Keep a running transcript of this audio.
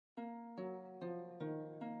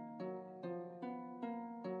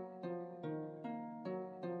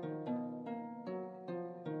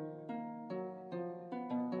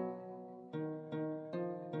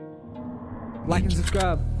Like and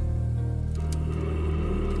subscribe.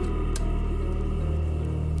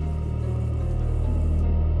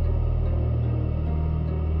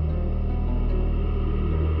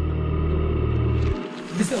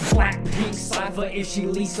 This a blackpink cipher. If she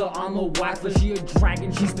Lisa, I'm a wifer. She a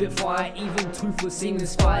dragon, she spit fire. Even toothless seem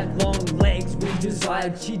inspired. Long legs we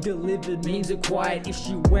desired. She delivered, memes acquired. If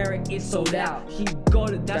she wear it, it's sold out. She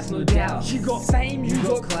got it, that's no doubt. She got fame, you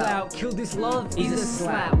got clout. Kill this love is a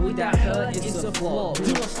slap. Without her, it's a flop.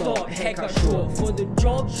 Do not stop, haircut short. For the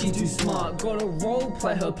job, she too smart. Gotta role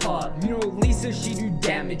play her part. You know Lisa, she do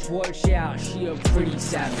damage. Watch out, she a pretty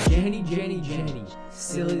savage. Jennie, Jennie, Jennie,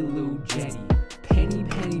 silly little Jennie. Penny,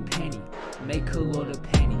 penny, penny, make a lot of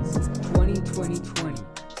pennies. 20, 20, 20,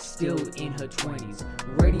 still in her 20s.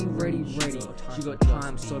 Ready, ready, ready, she got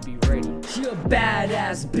time, so be ready. She a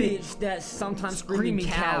badass bitch that sometimes screaming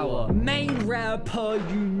cower. Main rapper,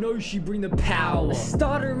 you know she bring the power.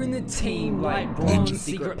 Starter in the team like bronze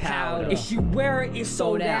secret powder. If she wear it, it's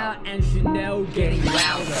sold out, and Chanel getting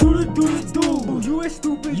louder. Do, you a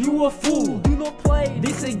stupid, you a fool. Do not play,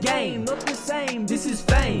 this a game, not the same. This is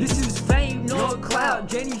fame, this is fame, not clout.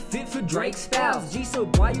 Jennie fit for Drake's spouse.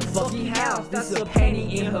 Jisoo buy your fucking house. That's a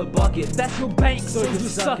penny in her bucket. That's your bank, so you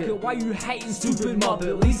suck it. Why you hating, stupid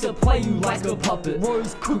muppet? Lisa play you like a puppet.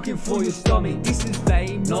 Rose cooking for your stomach. This is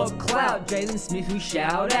fame, not clout. Jaden Smith we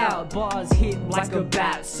shout out. Bars hit like a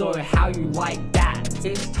bat, so how you like that?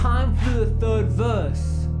 It's time for the third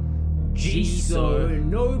verse. Jisoo,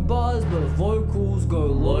 no bars but vocals go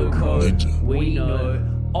loco. We know,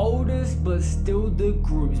 oldest but still the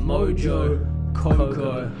group's mojo.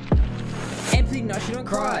 Coco. Empty, no, she don't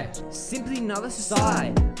cry. Simply another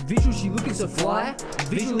sigh. Visual, she looking so fly.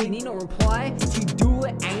 Visually need not reply. She do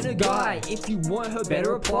it, ain't a guy. If you want her,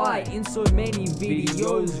 better apply. In so many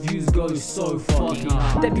videos, views go so fucking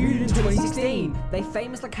high. Debuted in 2016. They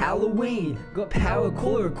famous like Halloween. Got power,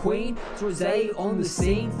 call her a queen. It's Rose on the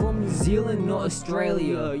scene. From New Zealand, not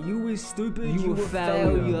Australia. You is stupid, you a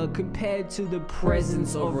failure. Compared to the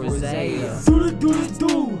presence of Rosea.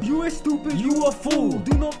 Do, you a stupid, you a fool.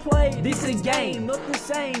 Do not play this a game, not the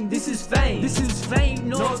same. This is fame, this is fame,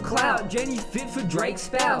 not clout. Jennie fit for Drake's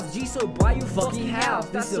spouse. Jisoo buy your fucking house.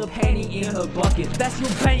 That's a penny in her bucket. That's your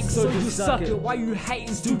bank, so you suck it. Why you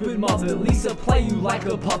hating, stupid muppet? Lisa play you like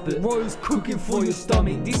a puppet. Rose cooking for your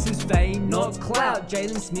stomach. This is fame, not clout.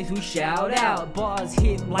 Jaden Smith we shout out. Bars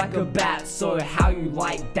hit like a bat, so how you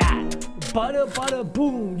like that? Butter, butter,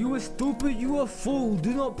 boom. You a stupid, you a fool.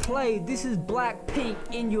 Do not play. This is blackpink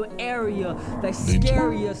in your area. They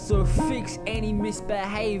scarier, so fix any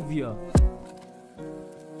misbehavior.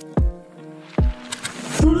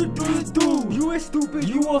 Do, you a stupid,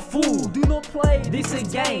 you a fool. Do not play, this a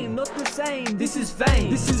game, not the same. This is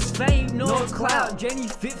fame, not clout. Jennie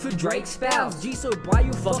fit for Drake's spouse. Jisoo buy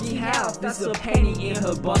your fucking house. That's a penny in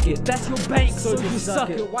her bucket. That's your bank, so you suck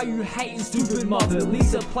it. Why you hating, stupid mother?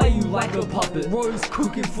 Lisa play you like a puppet. Rose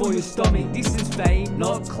cooking for your stomach. This is fame,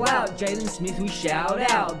 not clout. Jaden Smith we shout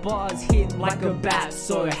out. Bars hit like a bat,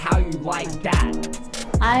 so how you like that?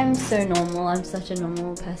 I'm so normal. I'm such a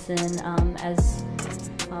normal person, as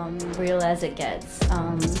real as it gets.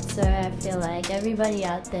 So I feel like everybody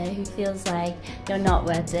out there who feels like you're not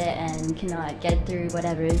worth it and cannot get through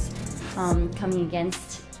whatever is coming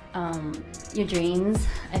against your dreams,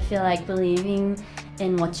 I feel like believing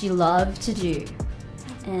in what you love to do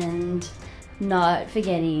and not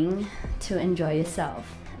forgetting to enjoy yourself.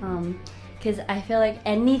 Because I feel like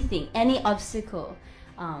any obstacle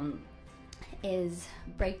is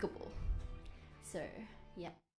breakable. So, yeah.